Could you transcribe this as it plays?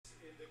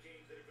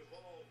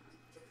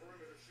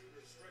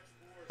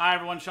Hi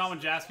everyone, Sean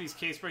with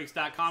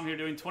JaspysCaseBreaks.com here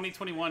doing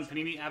 2021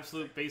 Panini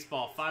Absolute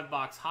Baseball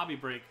 5-box hobby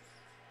break.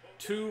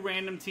 2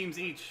 random teams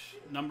each,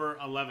 number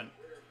 11.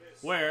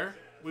 Where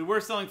we were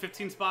selling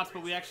 15 spots,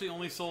 but we actually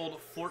only sold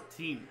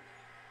 14.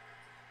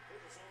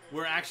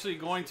 We're actually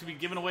going to be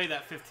giving away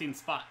that 15th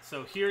spot.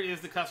 So here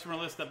is the customer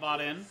list that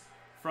bought in,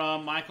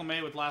 from Michael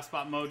May with Last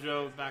Spot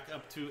Mojo back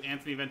up to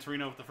Anthony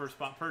Venturino with the first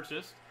spot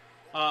purchased.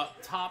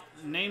 Top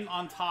name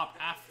on top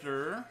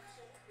after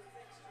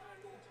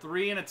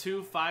 3 and a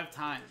 2 5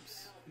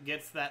 times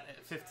gets that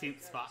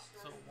 15th spot.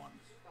 So 1.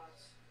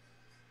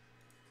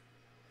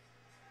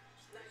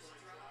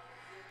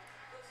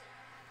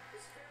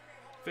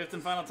 Fifth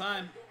and final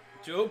time.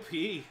 Joe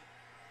P.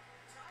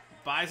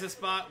 Buys a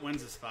spot,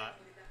 wins a spot.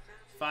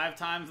 5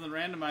 times on the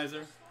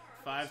randomizer,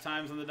 5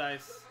 times on the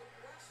dice.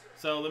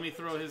 So let me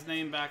throw his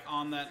name back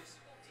on that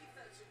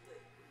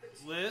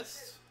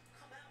list.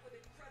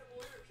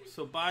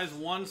 So buys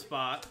 1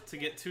 spot to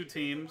get 2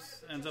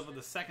 teams, ends up with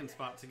the 2nd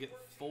spot to get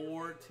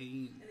 4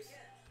 teams.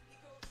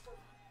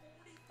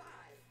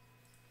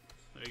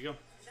 There you go.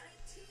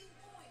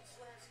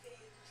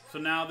 So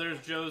now there's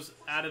Joe's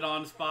added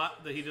on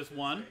spot that he just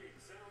won.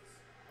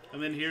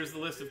 And then here's the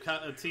list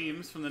of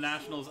teams from the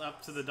Nationals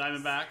up to the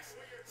Diamondbacks.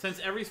 Since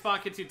every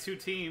spot gets you 2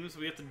 teams,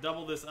 we have to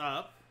double this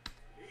up.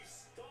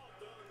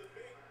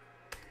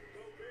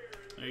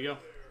 There you go.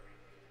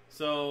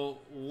 So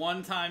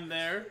 1 time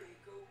there.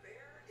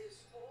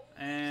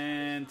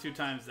 And 2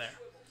 times there.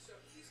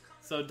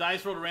 So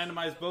dice roll to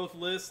randomize both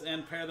lists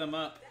and pair them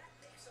up.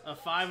 A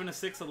 5 and a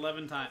 6,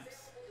 11 times.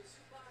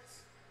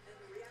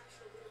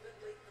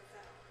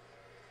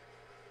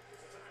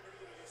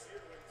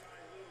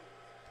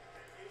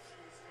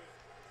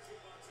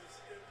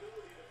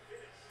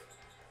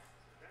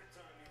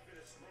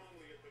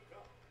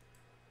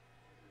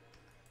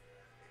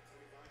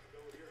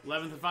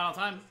 Eleventh and final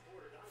time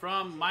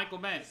from Michael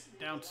May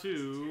down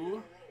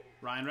to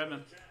Ryan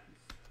Redmond.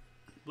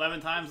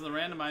 11 times on the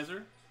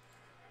randomizer,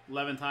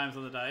 11 times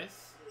on the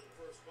dice.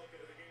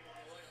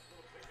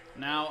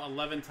 Now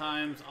 11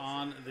 times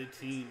on the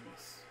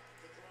teams.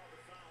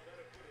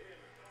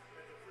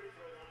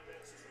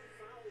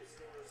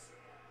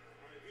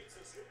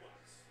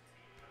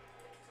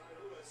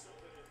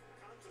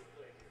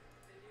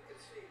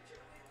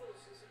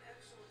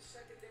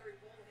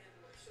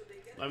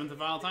 Eleventh and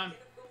final time.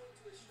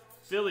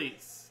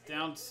 Phillies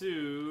down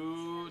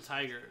to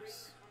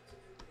Tigers.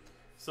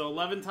 So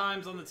 11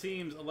 times on the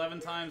teams,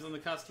 11 times on the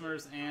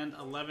customers, and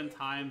 11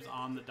 times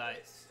on the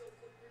dice.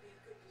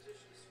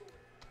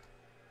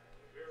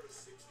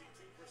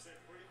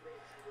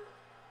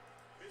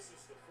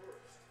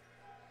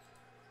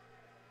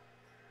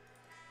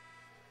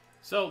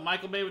 So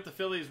Michael May with the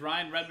Phillies,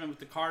 Ryan Redmond with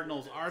the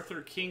Cardinals,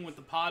 Arthur King with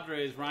the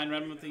Padres, Ryan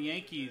Redmond with the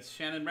Yankees,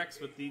 Shannon Rex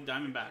with the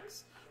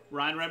Diamondbacks,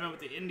 Ryan Redmond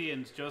with the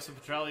Indians,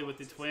 Joseph Petrelli with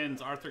the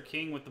Twins, Arthur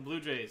King with the Blue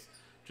Jays,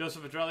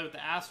 Joseph Petrelli with the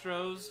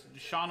Astros,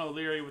 Sean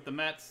O'Leary with the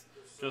Mets,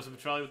 Joseph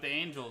Petrelli with the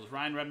Angels,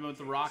 Ryan Redmond with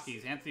the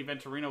Rockies, Anthony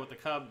Venturino with the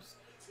Cubs,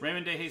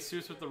 Raymond De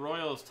Jesus with the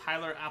Royals,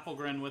 Tyler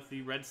Applegren with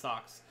the Red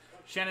Sox,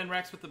 Shannon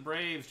Rex with the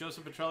Braves,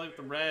 Joseph Petrelli with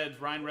the Reds,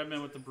 Ryan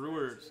Redmond with the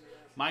Brewers,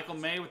 Michael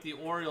May with the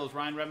Orioles,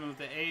 Ryan Redmond with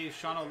the A's,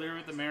 Sean O'Leary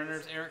with the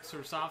Mariners, Eric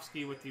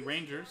Sursofsky with the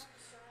Rangers,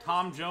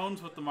 Tom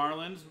Jones with the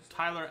Marlins,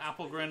 Tyler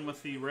Applegren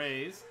with the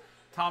Rays,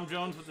 Tom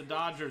Jones with the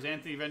Dodgers,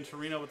 Anthony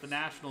Venturino with the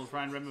Nationals,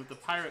 Ryan Redmond with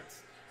the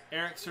Pirates,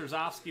 Eric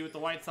Sursofsky with the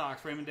White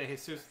Sox, Raymond De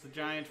Jesus with the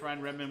Giants,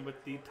 Ryan Redmond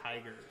with the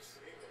Tigers.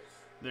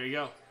 There you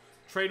go.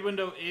 Trade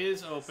window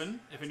is open.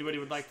 If anybody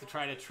would like to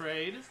try to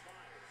trade,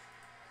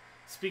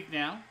 speak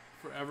now.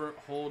 Forever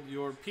hold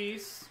your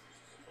peace.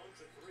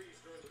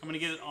 I'm going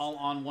to get it all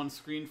on one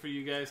screen for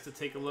you guys to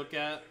take a look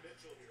at.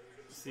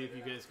 See if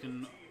you guys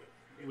can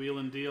wheel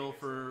and deal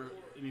for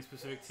any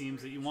specific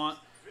teams that you want.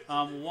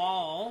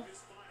 While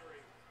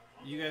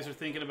you guys are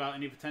thinking about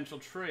any potential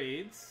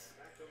trades,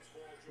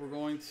 we're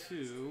going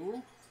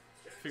to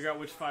figure out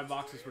which 5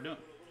 boxes we're doing.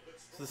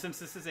 So since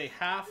this is a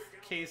half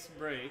case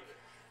break,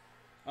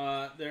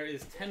 there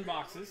is 10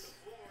 boxes.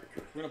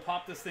 We're going to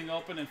pop this thing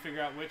open and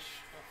figure out which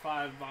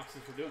 5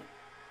 boxes we're doing.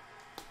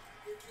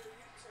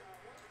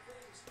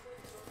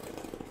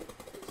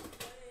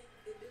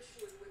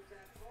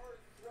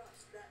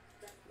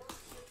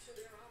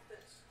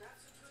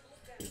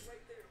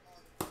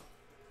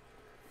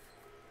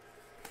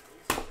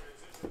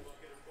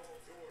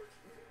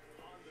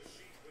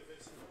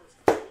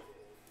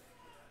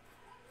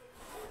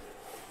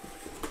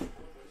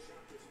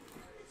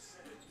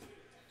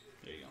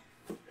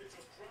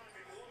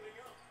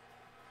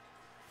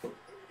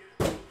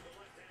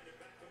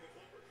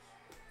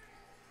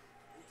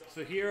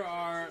 So here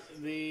are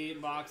the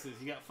boxes.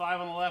 You got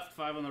 5 on the left,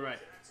 5 on the right.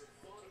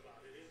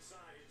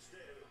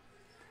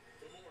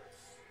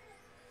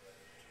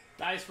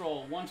 Dice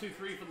roll. 1, 2,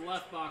 3 for the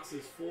left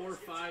boxes. 4,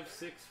 5,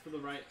 6 for the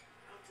right.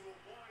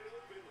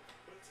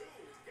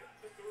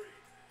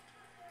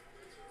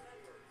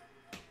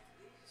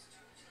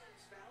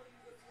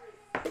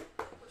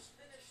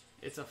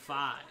 It's a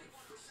 5.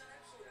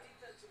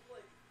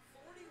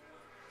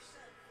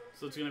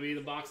 So it's going to be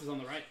the boxes on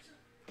the right.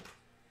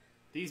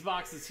 These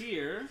boxes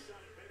here,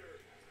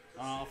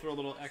 I'll throw a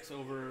little X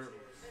over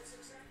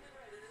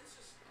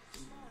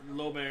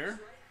Lobert.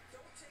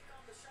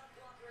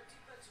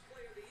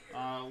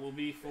 Will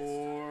be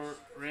for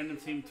random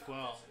team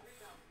 12.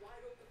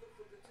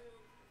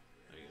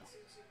 There you go.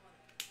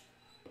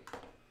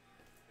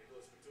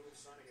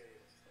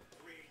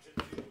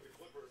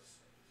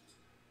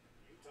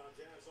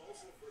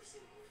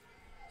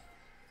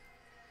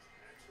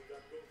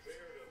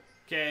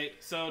 Okay,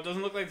 so it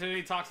doesn't look like there's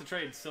any talks of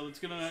trades, so I'm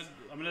just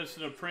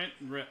gonna print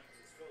and rip.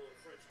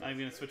 I'm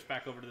gonna switch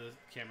back over to the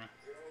camera.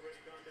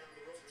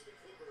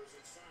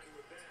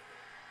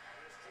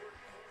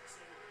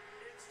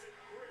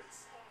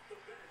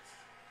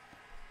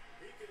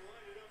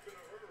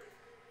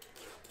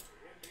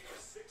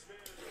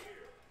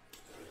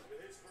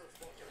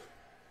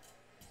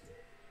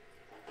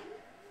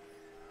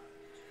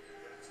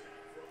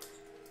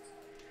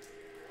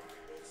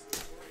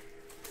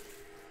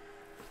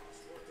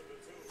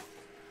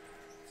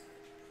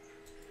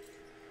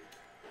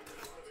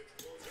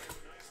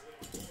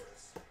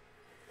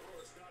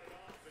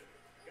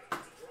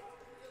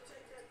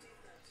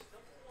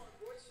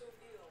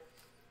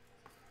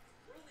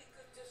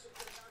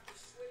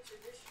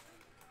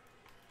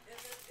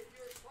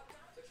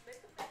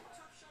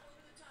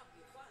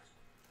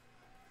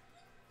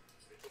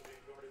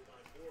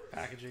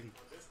 Packaging.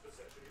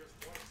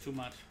 Too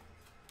much.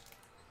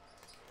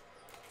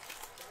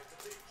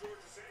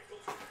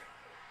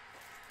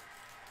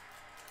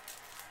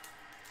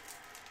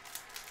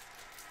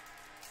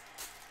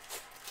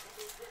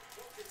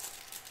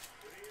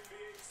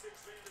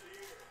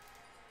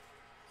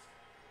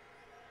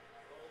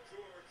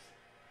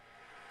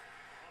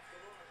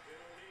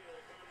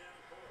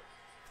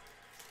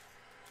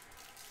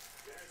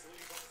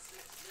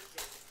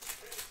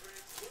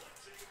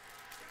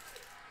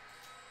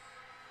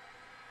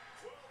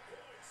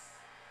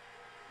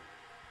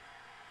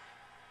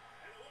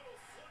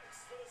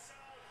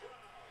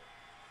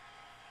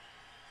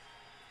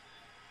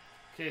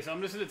 Okay, so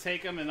I'm just going to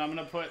take them and I'm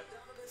going to put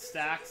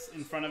stacks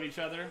in front of each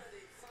other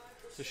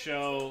to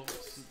show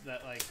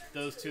that, like,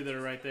 those two that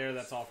are right there,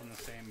 that's all from the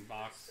same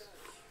box.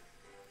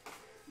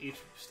 Each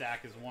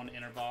stack is one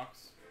inner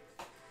box.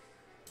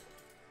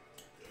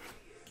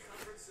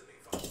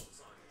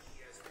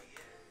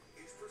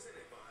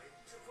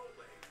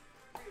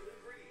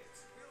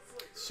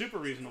 Super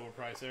reasonable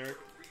price, Eric.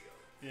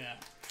 Yeah.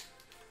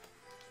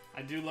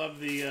 I do love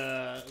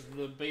the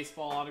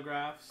baseball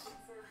autographs.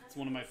 It's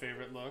one of my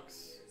favorite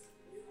looks.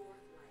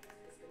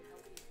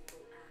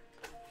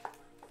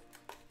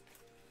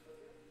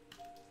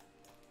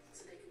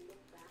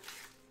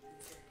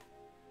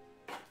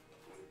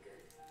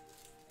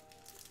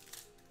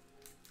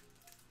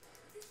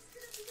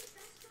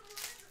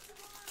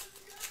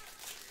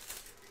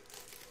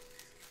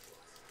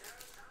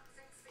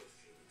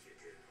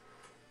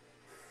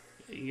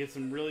 You can get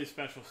some really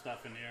special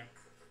stuff in here.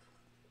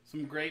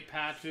 Some great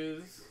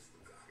patches.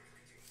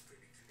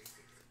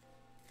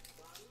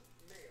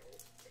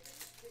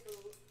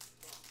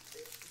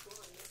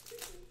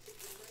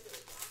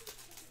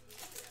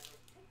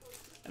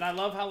 And I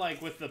love how,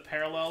 like, with the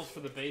parallels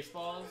for the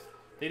baseballs,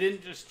 they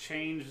didn't just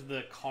change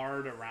the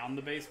card around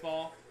the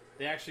baseball.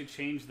 They actually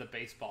changed the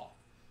baseball.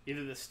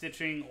 Either the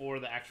stitching or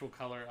the actual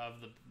color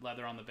of the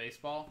leather on the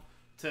baseball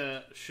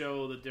to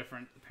show the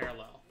different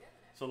parallel.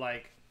 So,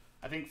 like,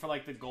 I think for,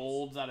 like, the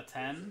golds out of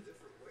 10,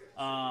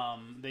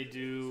 they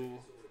do,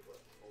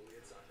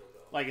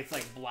 like, it's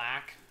like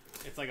black.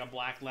 It's like a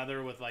black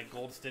leather with, like,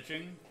 gold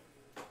stitching.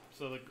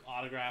 So the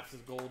autographs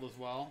is gold as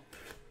well.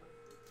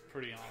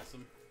 Pretty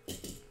awesome.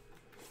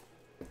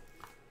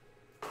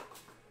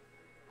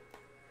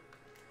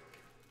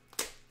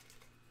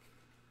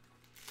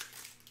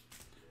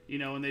 You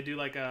know, when they do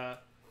like a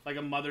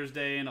Mother's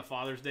Day and a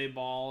Father's Day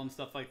ball and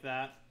stuff like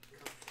that.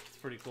 It's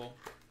pretty cool.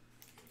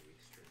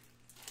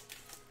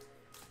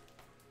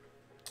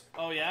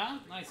 Oh yeah?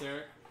 Nice,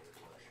 Eric.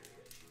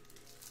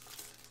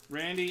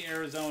 Randy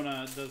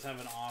Arizona does have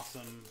an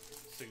awesome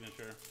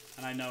signature.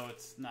 And I know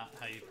it's not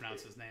how you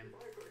pronounce his name.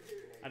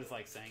 I just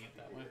like saying it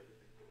that way.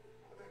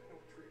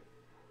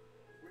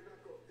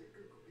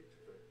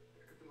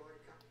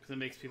 Because it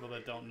makes people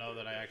that don't know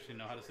that I actually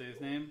know how to say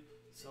his name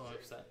so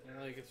upset.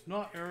 They're like, it's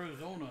not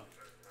Arizona.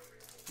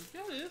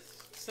 Yeah, it is.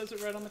 It says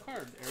it right on the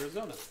card.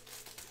 Arizona.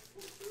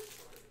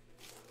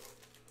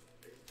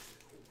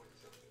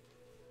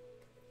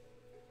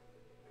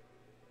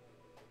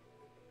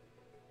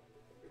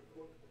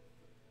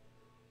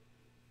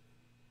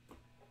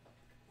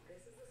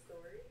 This is the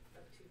story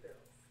of two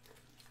bills.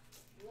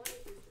 One is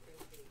the thing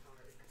pretty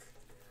hard.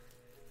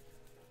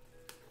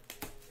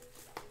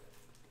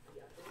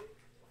 The other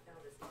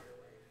found a smarter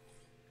way.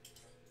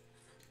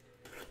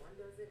 One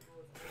does it how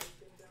it's always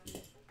been done.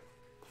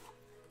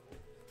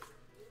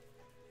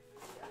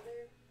 The other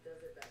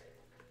does it better.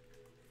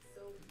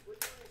 So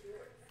which one is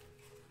yours?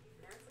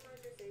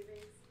 Maximize your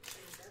savings,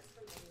 invest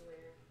from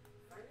anywhere,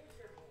 finance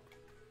your home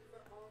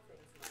for all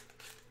things money.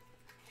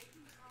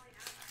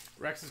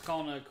 Rex is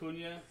calling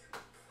Acuna.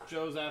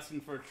 Joe's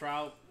asking for a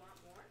Trout.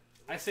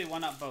 I say why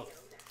not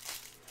both?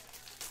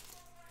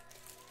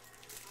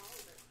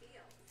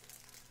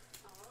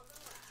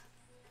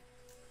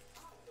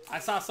 I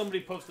saw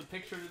somebody post a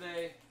picture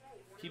today.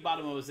 He bought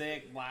a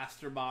Mosaic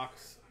blaster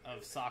box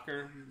of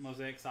soccer,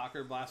 Mosaic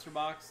soccer blaster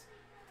box,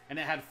 and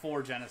it had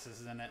 4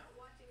 Genesis in it.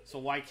 So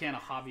why can't a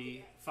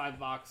hobby, 5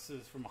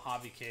 boxes from a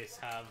hobby case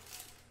have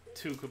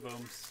 2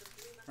 Kabooms,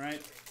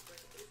 right?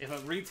 If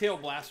a retail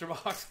blaster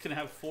box can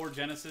have 4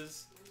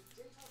 Genesis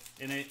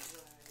in it,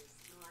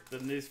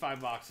 then these 5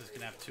 boxes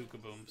can have 2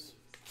 Kabooms.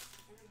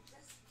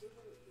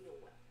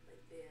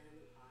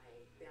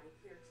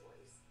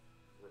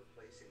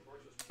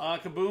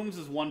 Kabooms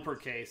is 1 per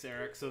case,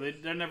 Eric, so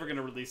they're never going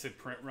to release a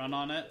print run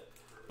on it.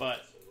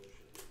 But,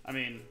 I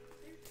mean,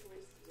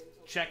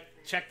 check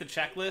the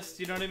checklist,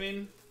 you know what I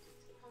mean?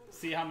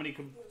 See how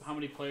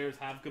many players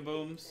have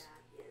Kabooms,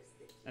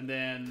 and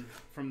then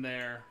from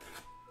there,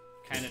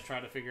 kind of try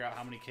to figure out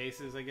how many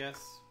cases, I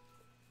guess.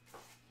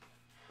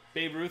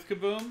 Babe Ruth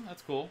Kaboom,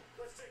 that's cool.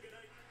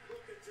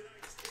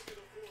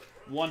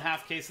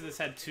 1/2 case of this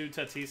had 2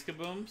 Tatis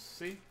Kabooms,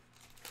 see?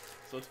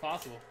 So it's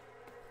possible.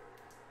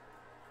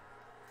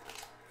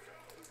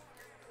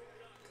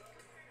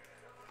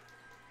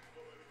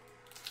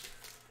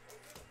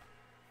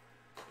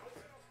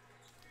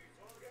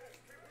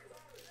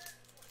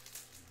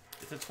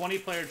 It's a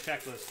 20-player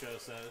checklist, Joe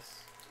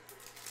says.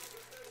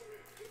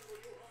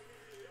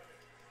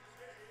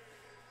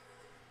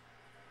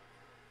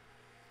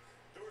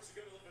 Doris,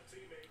 you gotta love a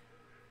teammate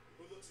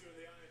who looks you in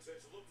the eye and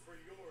says, "Look for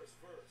yours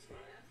first." Right?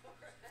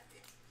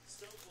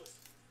 Selfless.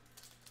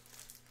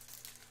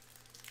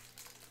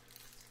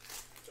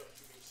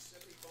 Touching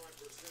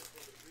 75%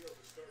 from the field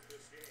to start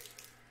this game.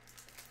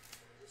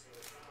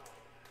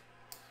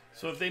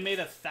 So if they made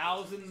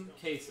 1,000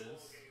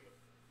 cases,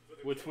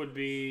 which would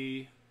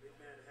be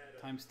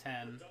times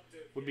 10,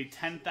 would be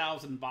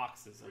 10,000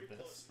 boxes of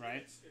this,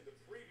 right?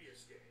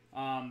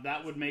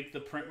 That would make the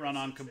print run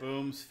on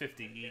Kabooms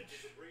 50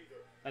 each.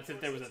 That's if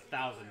there was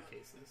 1,000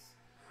 cases.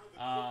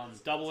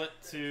 Double it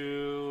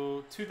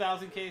to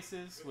 2,000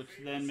 cases, which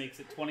then makes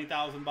it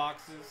 20,000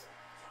 boxes,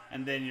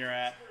 and then you're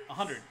at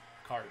 100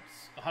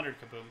 cards, 100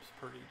 Kabooms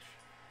per each.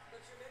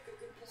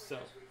 So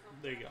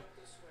there you go.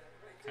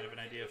 Kind of an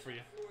idea for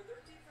you.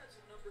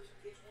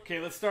 Okay,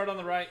 let's start on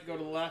the right, go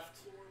to the left.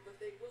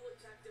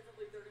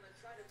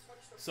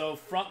 So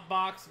front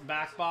box,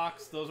 back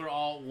box, those are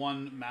all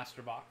 1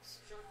 master box.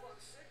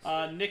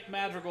 Nick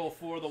Madrigal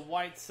for the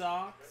White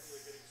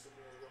Sox.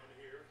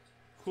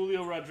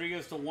 Julio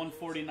Rodriguez to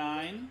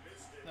 149.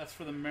 That's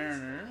for the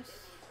Mariners.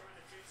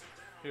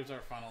 Here's our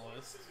final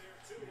list.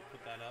 We'll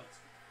put that up.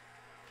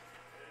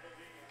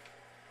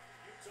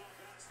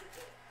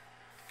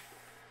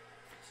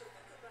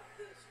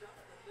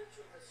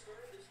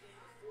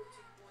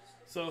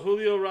 So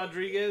Julio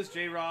Rodriguez,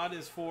 J-Rod,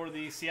 is for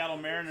the Seattle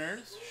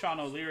Mariners. Sean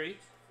O'Leary.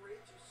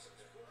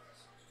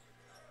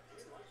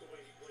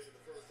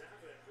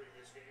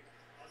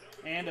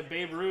 And a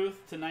Babe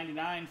Ruth to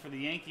 99 for the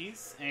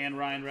Yankees and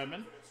Ryan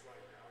Redmond.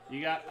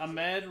 You got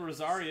Ahmed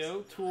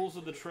Rosario, Tools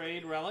of the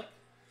Trade relic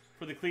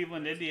for the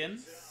Cleveland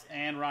Indians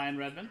and Ryan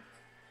Redmond.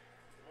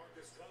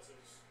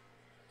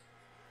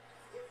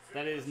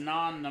 That is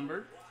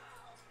non-numbered.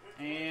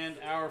 And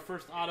our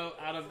first auto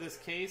out of this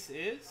case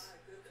is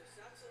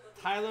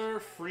Tyler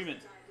Freeman,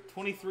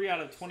 23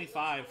 out of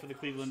 25 for the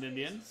Cleveland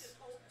Indians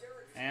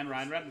and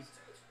Ryan Redmond.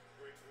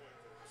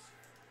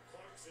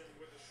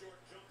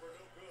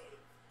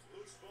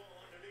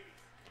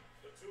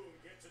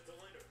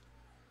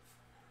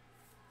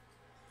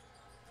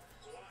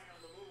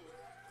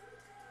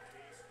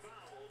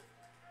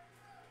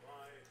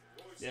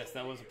 Yes,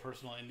 that was a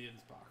personal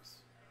Indians box.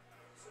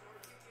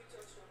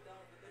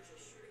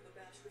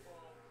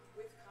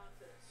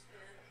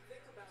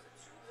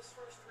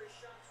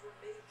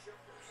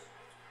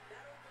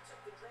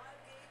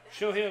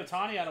 Shohei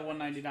Ohtani out of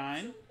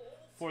 199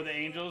 for the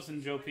Angels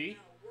and Joe P.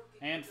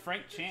 And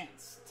Frank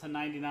Chance to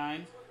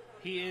 99.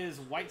 He is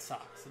White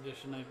Sox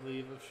edition, I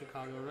believe, of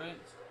Chicago, right?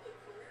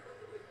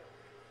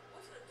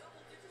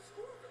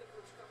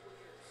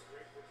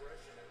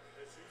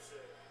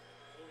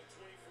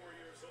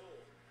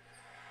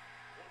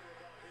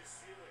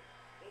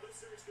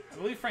 I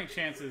believe Frank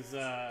Chance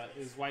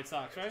is White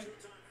Sox, right?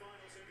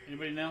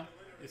 Anybody know?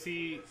 Is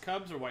he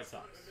Cubs or White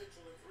Sox?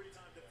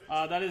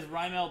 That is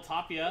Raimel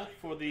Tapia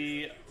for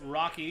the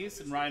Rockies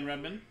and Ryan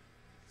Redmond.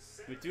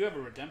 We do have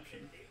a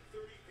redemption.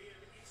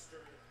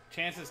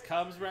 Chance is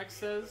Cubs, Rex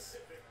says.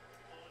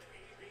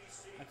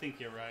 I think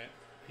you're right.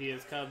 He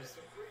is Cubs.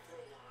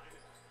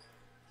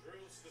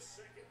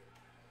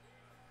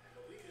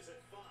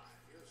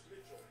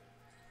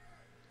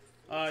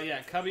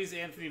 Yeah, Cubbies,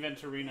 Anthony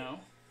Venturino.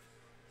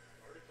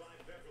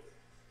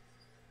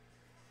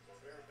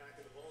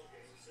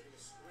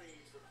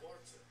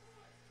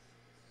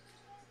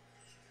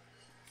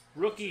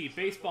 Rookie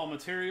baseball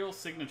material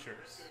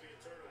signatures.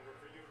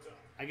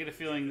 I get a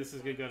feeling this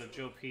is going to go to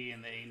Joe P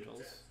and the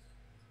Angels.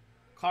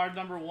 Card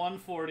number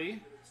 140.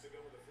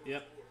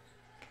 Yep.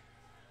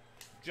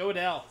 Joe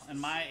Adele and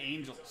my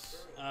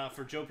Angels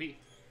for Joe P.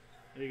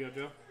 There you go,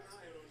 Joe.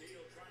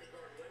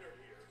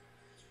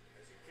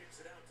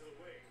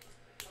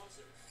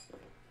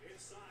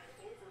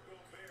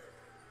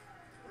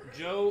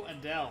 Joe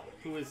Adele,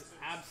 who is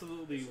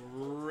absolutely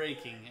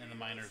raking in the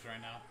minors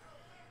right now.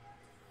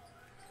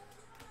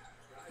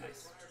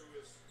 Nice. Prior to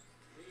his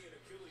knee and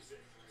Achilles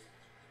injury,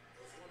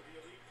 was one of the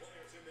elite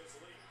players in this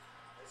league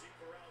as he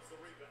corrals the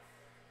rebound.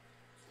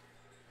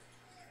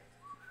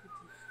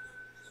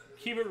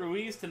 Keibert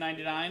Ruiz to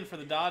 99 for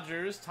the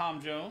Dodgers,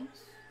 Tom Jones.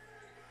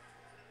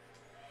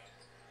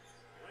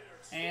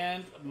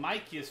 And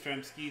Mike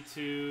Yastrzemski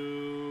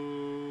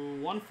to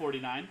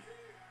 149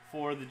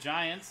 for the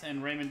Giants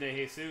and Raymond De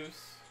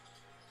Jesus.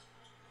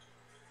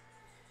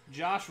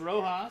 Josh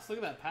Rojas, look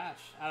at that patch,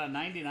 out of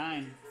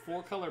 99,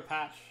 4-color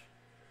patch.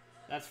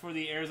 That's for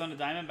the Arizona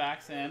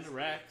Diamondbacks and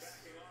Rex.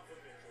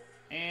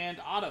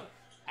 And auto,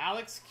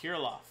 Alex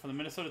Kirilloff for the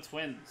Minnesota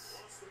Twins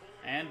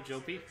and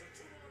Joe P.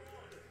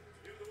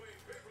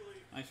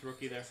 Nice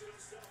rookie there.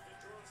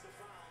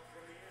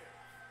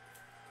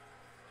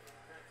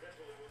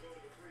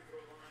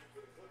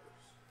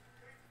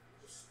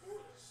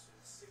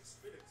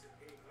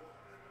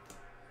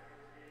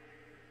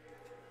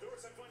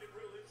 I find it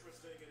real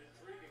interesting and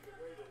intriguing the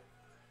way that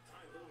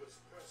Ty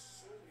Lewis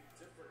pressed so many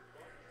different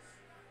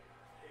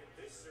buttons in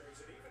this series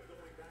and even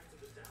going back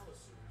to the Dallas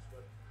series,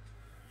 but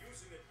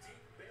using a deep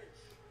bench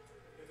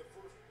in the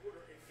first quarter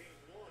in game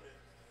 1, and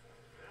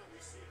now we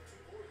see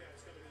 2 more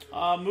guys coming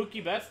in. Mookie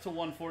Betts to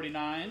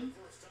 149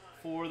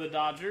 for the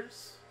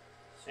Dodgers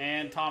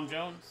and Tom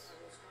Jones.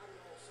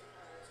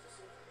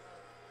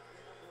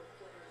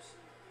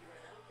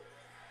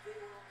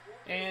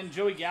 And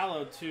Joey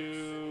Gallo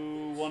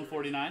to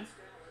 149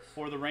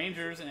 for the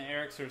Rangers and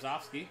Eric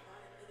Serzofsky.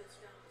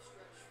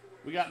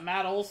 We got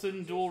Matt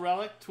Olson, dual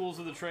relic, tools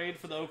of the trade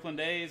for the Oakland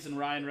A's and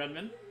Ryan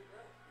Redmond.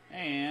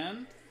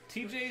 And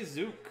TJ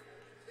Zook,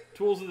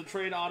 tools of the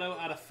trade auto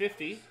out of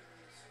 50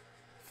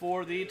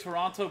 for the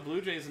Toronto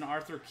Blue Jays and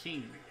Arthur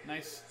King.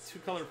 Nice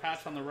 2-color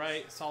patch on the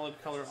right, solid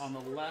color on the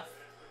left.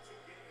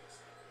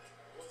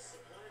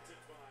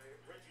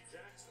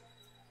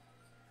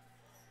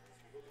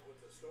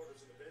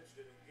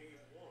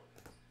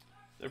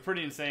 They're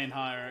pretty insane,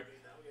 huh, Eric?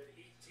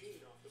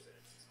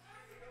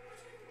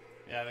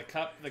 Yeah,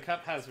 the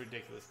cup has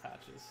ridiculous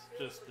patches.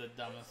 Just the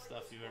dumbest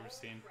stuff you've ever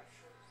seen.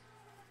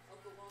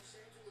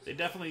 They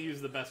definitely use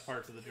the best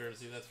parts of the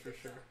jersey, that's for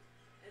sure.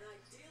 And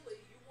ideally,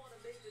 you want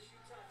to make this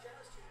Utah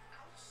Jazz team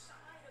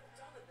outside of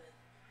Donovan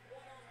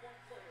one-on-one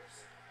players.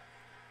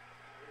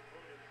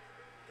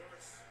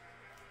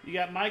 You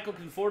got Michael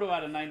Conforto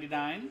out of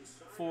 99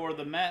 for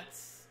the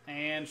Mets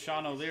and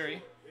Sean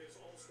O'Leary.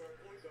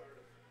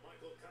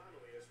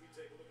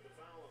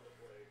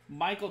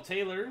 Michael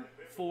Taylor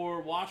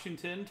for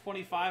Washington,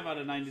 25 out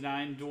of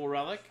 99, dual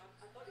relic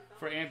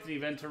for Anthony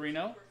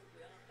Venturino.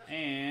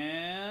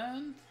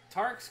 And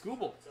Tarek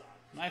Skubal,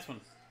 nice one.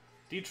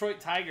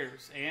 Detroit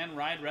Tigers and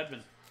Ryan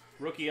Redmond,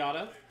 rookie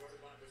auto.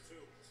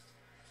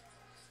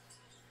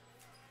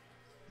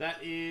 That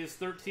is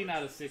 13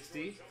 out of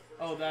 60.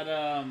 Oh, that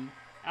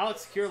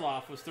Alex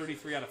Kirilloff was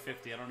 33 out of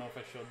 50. I don't know if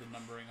I showed the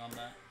numbering on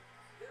that.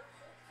 They're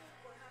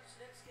hopeful perhaps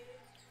next game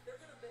they're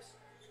going to miss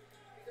him.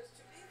 Because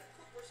to me, the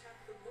Clippers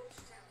have the most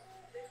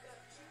talent. They've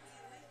got 2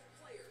 elite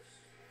players,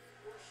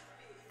 or should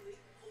be elite,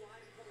 Kawhi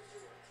and Paul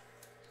George.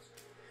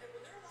 And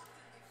when they're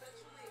locked in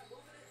defensively and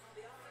moving it on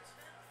the offensive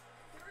end,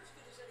 they're as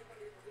good as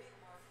anybody in the league,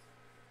 Mark.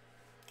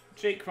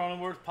 Jake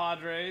Cronenworth,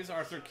 Padres,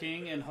 Arthur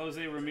King, and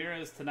Jose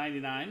Ramirez to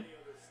 99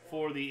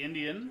 for the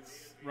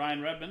Indians,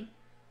 Ryan Redmond.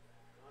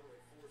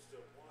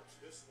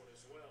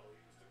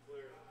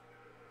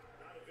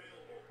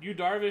 Yu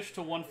Darvish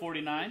to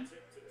 149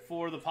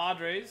 for the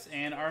Padres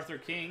and Arthur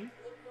King.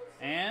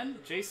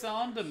 And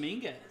Jason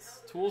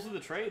Dominguez, tools of the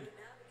trade.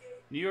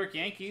 New York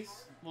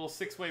Yankees, little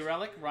 6-way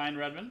relic, Ryan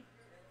Redmond.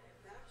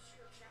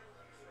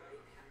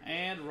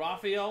 And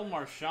Rafael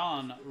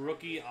Marchand,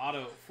 rookie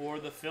auto for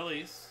the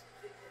Phillies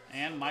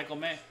and Michael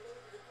May.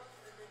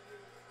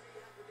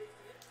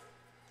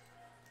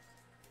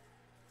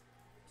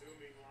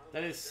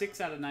 That is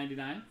 6 out of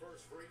 99.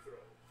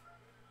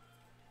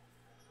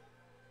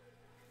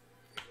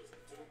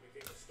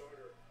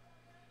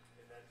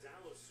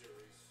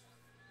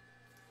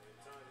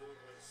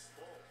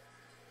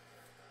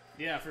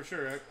 Yeah, for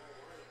sure, Eric.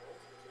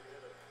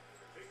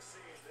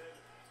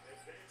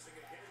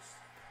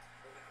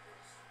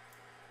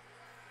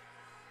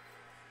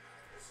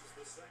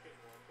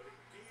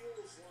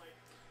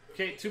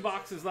 Okay, 2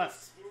 boxes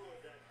left.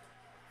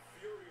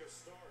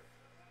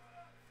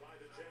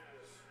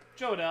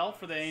 Joe Adele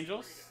for the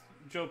Angels.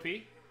 Joe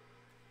P.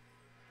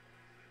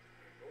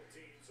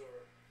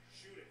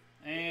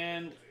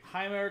 And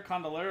Jaime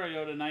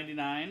Candelario to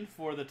 99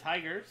 for the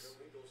Tigers.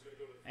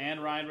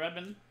 And Ryan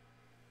Redmond.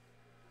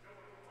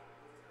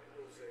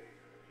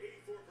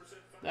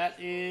 That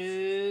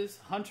is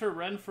Hunter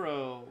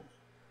Renfroe,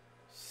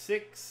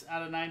 6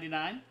 out of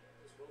 99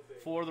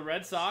 for the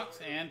Red Sox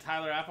and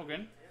Tyler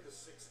Appleton.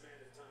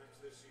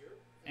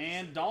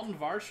 And Dalton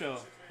Varsho,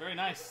 very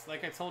nice,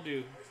 like I told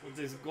you, with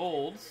his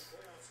golds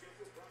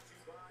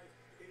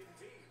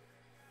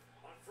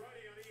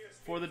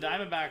for the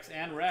Diamondbacks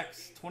and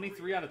Rex,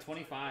 23 out of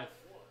 25.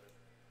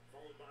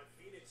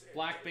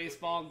 Black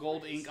baseball,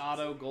 gold ink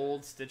auto,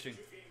 gold stitching. 2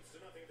 games to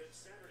nothing then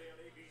Saturday on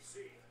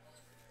ABC.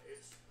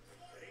 It's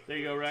There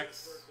you go,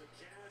 Rex. the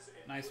Jazz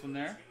and Nice one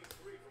there. Game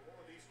 3. For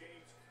more of these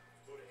games,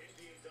 go to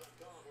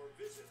NBA.com or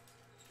visit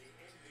the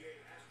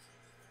NBA app.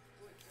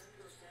 Boy,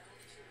 Denver's down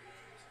 2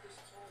 games. Chris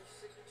Paul's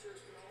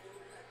signature's been all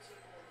over that team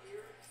all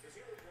year. Does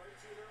he look right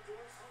to you now,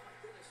 George? Oh my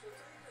goodness, we'll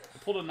tell you this. I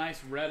pulled a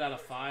nice red out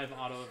of 5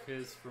 auto of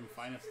his from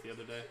Finest the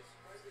other day.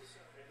 Surprisingly so.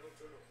 And no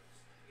turnovers.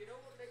 You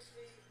know what makes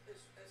me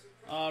as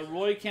impressed?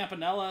 Roy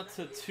Campanella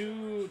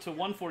to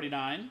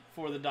 149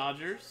 for the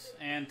Dodgers,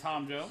 and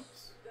Tom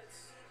Jones. That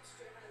seems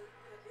to have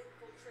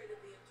infiltrated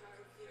the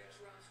entire Phoenix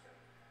roster.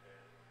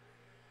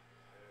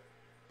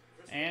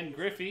 And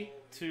Griffey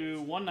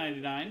to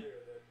 199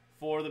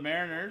 for the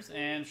Mariners,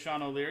 and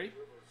Sean O'Leary.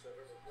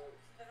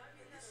 And I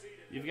mean that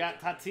You've got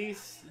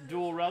Tatis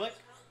dual relic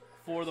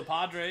for the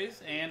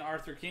Padres, and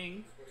Arthur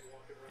King,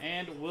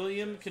 and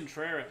William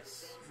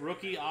Contreras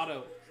rookie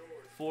auto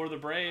for the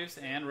Braves,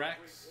 and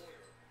Rex.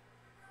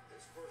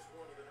 His first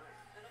one of the night.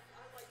 and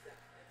I like that.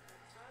 And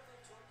Tyler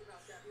talked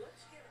about that.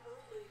 Let's get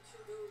early to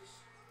those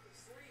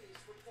threes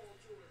for Paul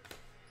George.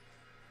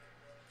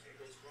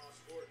 Ingles cross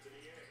court to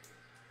the end.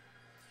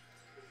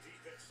 The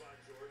defense by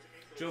George.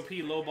 Ingles Joe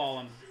P.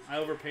 lowball him. I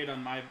overpaid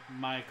on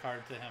my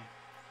card to him.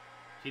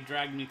 He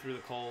dragged me through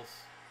the coals.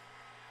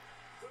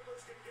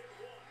 Clippers can get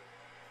one.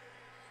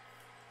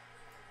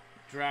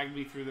 Dragged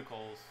me through the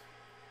coals.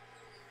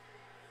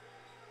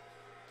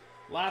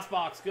 Last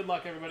box. Good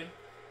luck, everybody. Only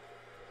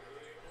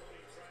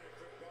trying to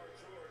grip guard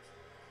George.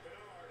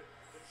 Bernard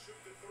can shoot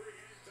the 3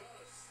 and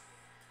does.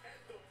 At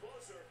the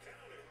buzzer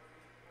counted.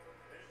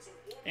 And it's a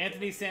 1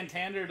 Anthony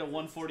Santander to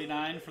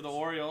 149 for the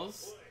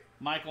Orioles.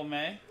 Michael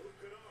May. Luke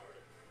Bernard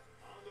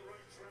on the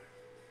right track.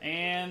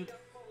 And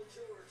Paul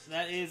George.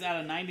 that is out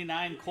of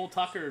 99 Cole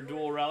Tucker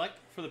dual relic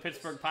for the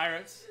Pittsburgh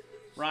Pirates.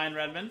 Ryan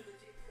Redmond.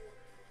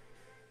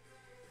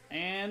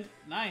 And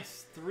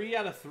nice. 3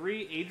 out of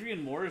 3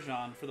 Adrian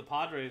Morajan for the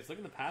Padres. Look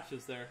at the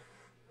patches there.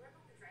 Remember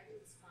when the dragon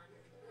was fun?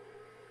 It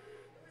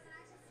was an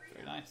actual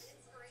Very nice.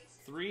 inspiration.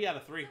 3 out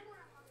of 3. Somewhere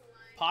along the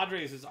line,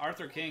 Padres is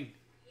Arthur King.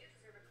 you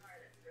deserve a car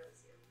that thrills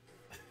you.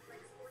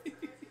 Like sports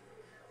cars with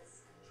wheels,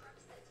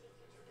 trucks that take you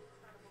to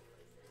incredible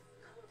places,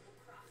 colorful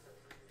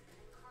crossovers,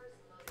 and cars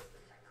loaded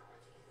with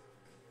technology.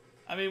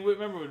 I mean,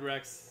 remember with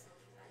Rex,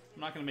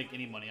 I'm not going to make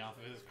any money off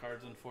of his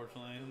cards,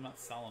 unfortunately. I'm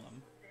not selling them.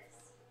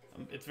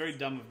 It's very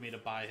dumb of me to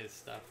buy his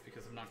stuff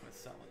because I'm not going to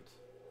sell it.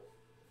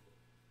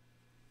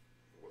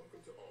 Welcome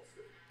to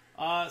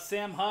Allstate.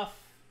 Sam Huff.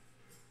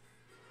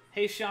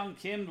 Hae-Seong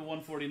Kim to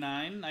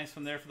 149. Nice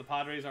one there for the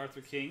Padres, Arthur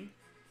King.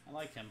 I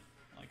like him.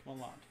 I like him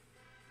a lot.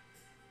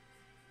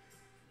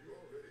 You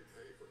already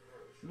paid for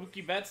car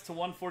Mookie Betts to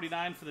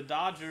 149 for the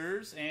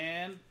Dodgers,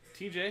 and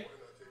TJ.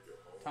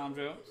 Tom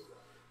Jones.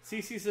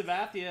 CC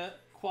Sabathia,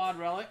 quad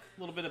relic. A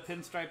little bit of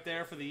pinstripe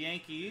there for the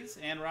Yankees,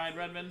 and Ryan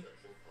Redmond.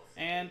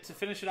 And to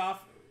finish it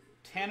off,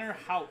 Tanner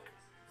Houck,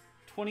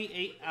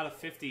 28 out of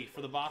 50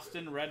 for the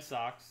Boston Red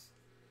Sox,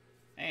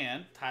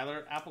 and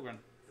Tyler Applegren.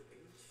 The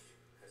beach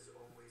has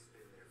always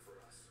been there for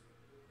us.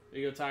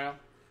 There you go, Tyler.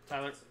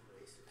 Tyler. Some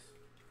races.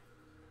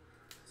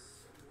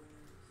 Somewhere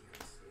you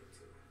can skate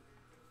to.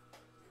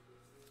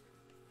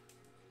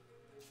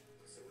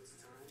 So it's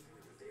time we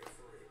were there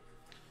for it.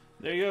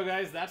 There you go,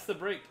 guys. That's the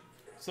break.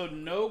 So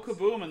no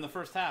kaboom in the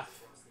first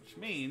half, which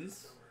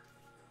means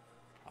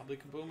probably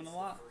kaboom in a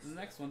lot in the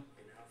next one.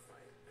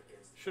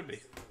 Should be,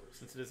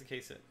 since it is a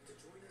case hit.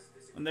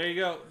 And there you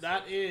go.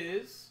 That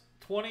is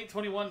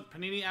 2021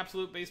 Panini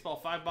Absolute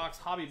Baseball 5-box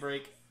hobby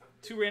break.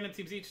 2 random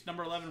teams each.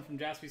 Number 11 from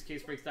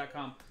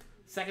JaspysCaseBreaks.com.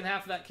 Second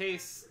half of that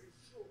case,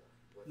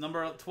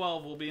 number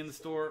 12 will be in the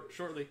store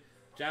shortly.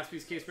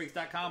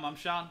 JaspysCaseBreaks.com. I'm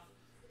Sean.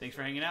 Thanks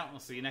for hanging out.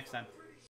 We'll see you next time.